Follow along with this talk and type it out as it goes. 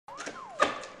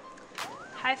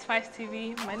Hi Spice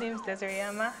TV, my name is Desirée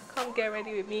Iyama. Come get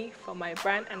ready with me for my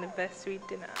brand anniversary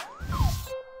dinner.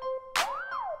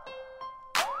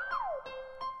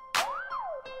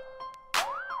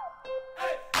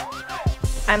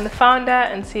 I'm the founder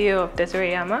and CEO of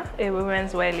Desirée Iyama, a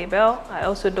women's wear label. I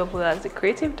also double as the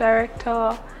creative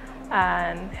director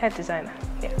and hair designer.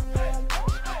 Yeah.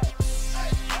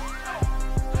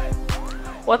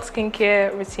 What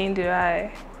skincare routine do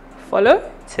I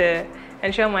follow to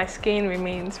ensure my skin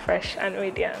remains fresh and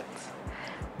radiant?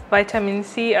 Vitamin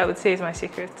C, I would say, is my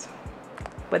secret.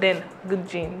 But then, good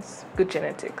genes, good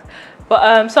genetics. But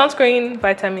sunscreen,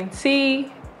 vitamin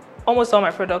C. Almost all my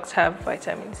products have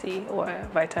vitamin C or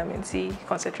vitamin C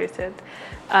concentrated.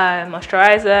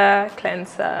 Moisturizer,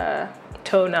 cleanser,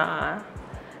 toner,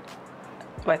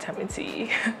 vitamin C.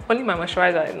 Only my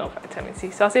moisturizer is not vitamin C.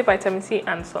 So I'll say vitamin C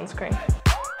and sunscreen.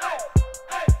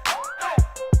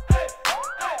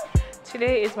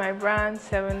 Today is my brand's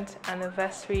 7th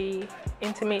anniversary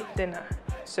intimate dinner.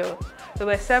 So we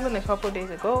were 7 a couple days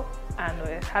ago and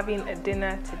we're having a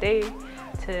dinner today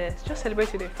to just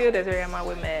celebrate with the field as Iyama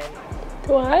women.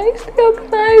 Do I stay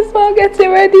organized while getting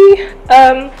ready?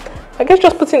 I guess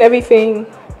just putting everything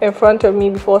in front of me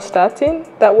before starting.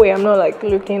 That way I'm not like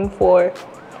looking for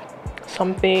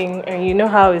something, and you know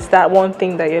how it's that one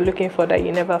thing that you're looking for that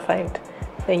you never find.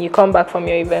 Then you come back from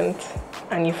your event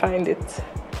and you find it.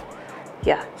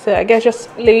 Yeah, so I guess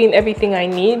just laying everything I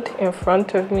need in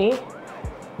front of me.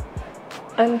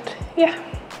 And yeah,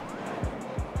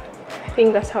 I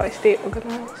think that's how I stay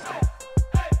organized.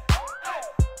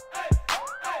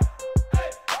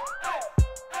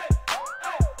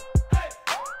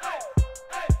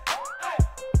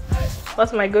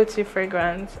 What's my go-to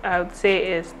fragrance? I would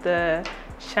say is the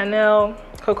Chanel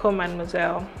Coco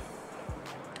Mademoiselle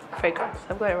fragrance.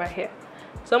 I've got it right here.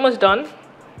 It's almost done,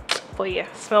 but yeah,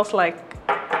 smells like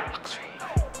luxury.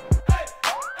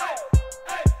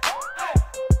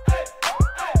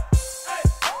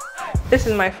 This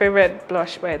is my favorite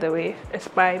blush, by the way. It's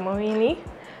by Mohini.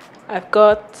 I've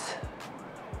got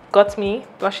Me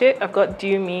Blush It, I've got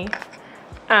Dew Me,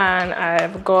 and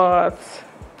I've got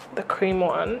the cream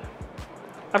one.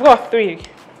 I've got 3.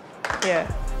 Yeah.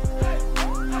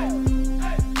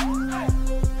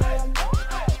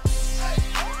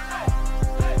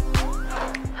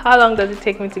 How long does it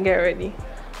take me to get ready?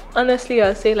 Honestly,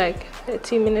 I'll say like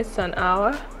 30 minutes to an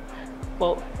hour.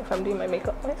 Well, if I'm doing my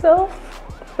makeup myself,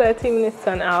 30 minutes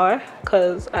to an hour,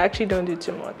 because I actually don't do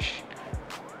too much.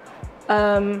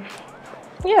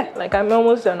 Yeah, like I'm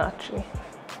almost done actually,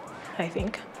 I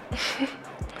think.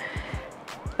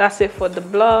 That's it for the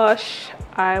blush.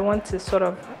 I want to sort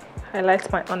of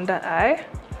highlight my under eye.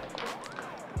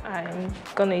 I'm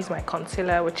gonna use my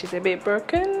concealer, which is a bit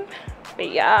broken,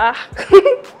 but yeah,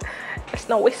 let's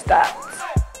not waste that.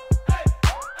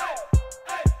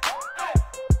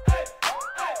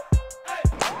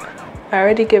 I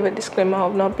already gave a disclaimer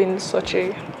of not being such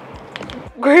a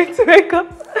great makeup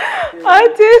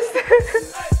artist.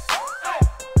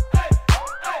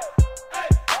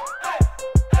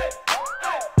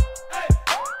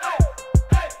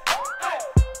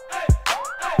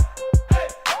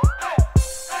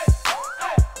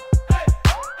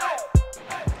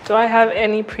 Do I have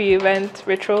any pre-event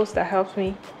rituals that helps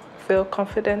me feel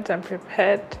confident and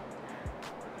prepared?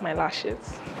 My lashes.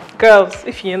 Girls,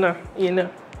 if you know, you know.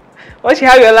 Once you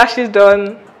have your lashes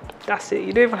done, that's it.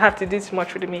 You don't even have to do too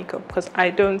much with the makeup, because I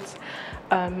don't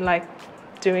like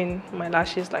doing my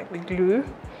lashes like with glue.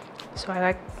 So I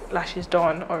like lashes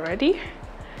done already,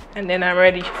 and then I'm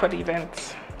ready for the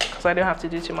event because I don't have to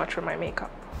do too much with my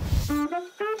makeup.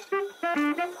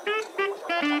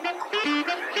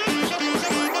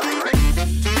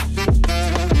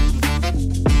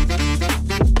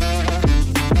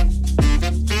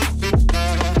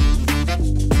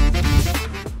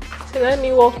 Let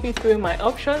me walk you through my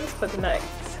options for the night.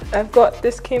 I've got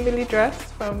this Kimberly dress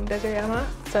from Desirée Iyama.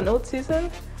 It's an old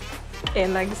season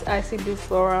in like this icy blue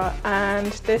floral,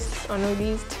 and this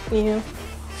unreleased new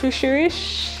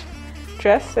fuchsia-ish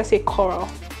dress. Let's say coral.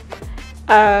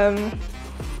 I'm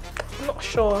not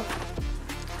sure.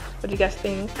 What do you guys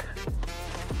think?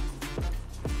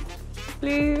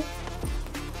 Blue,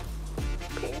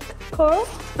 pink, coral.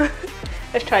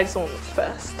 Let's try this one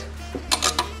first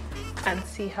and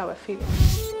see how I feel.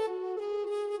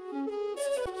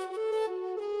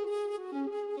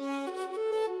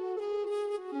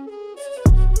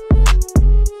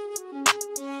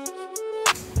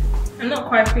 I'm not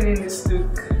quite feeling this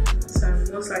look, so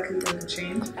I'm most likely going to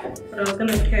change. But I was going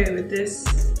to pair it with this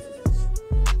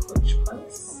Coach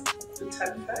Pants, the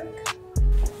tag bag.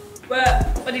 But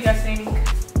what do you guys think?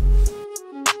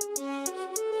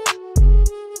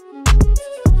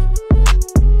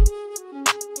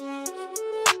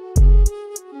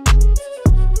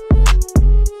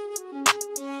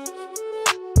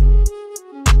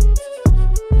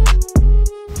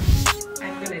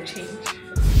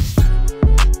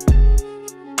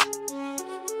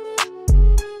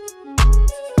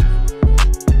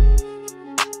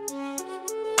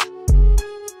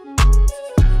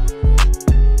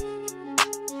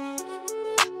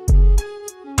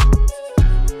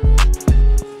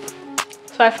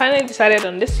 So I finally decided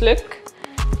on this look.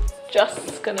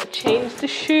 Just gonna change the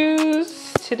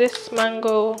shoes to this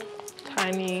mango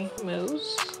tiny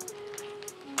moose.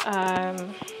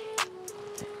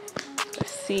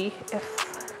 Let's see if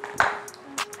I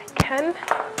can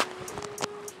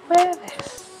wear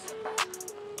this.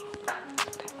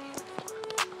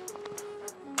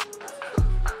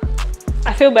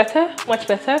 I feel better, much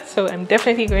better, so I'm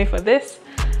definitely going for this.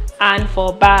 And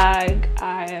for bag,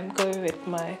 I am going with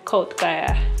my Coat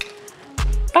Gaia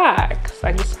bag. It's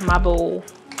like this marble,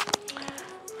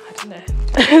 I don't know,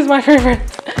 it's my favorite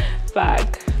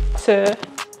bag. So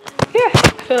yeah,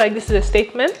 I feel like this is a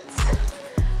statement.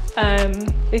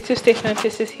 Little statement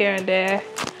pieces here and there.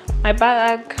 My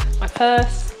bag, my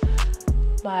purse,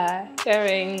 my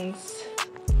earrings,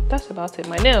 that's about it.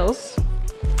 My nails,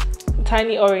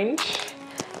 tiny orange,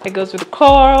 it goes with the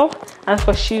coral. And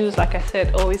for shoes, like I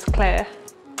said, always clear.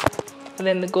 And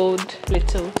then the gold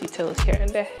little details here and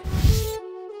there.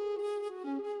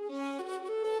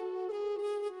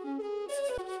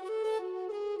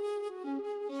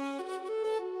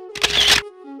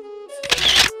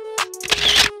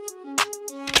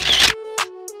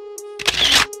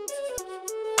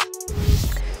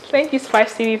 Thank you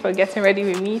Spice TV for getting ready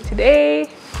with me today.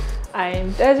 I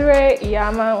am Desirée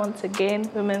Iyama, once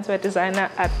again, women's wear designer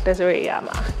at Desirée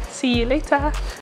Iyama. See you later.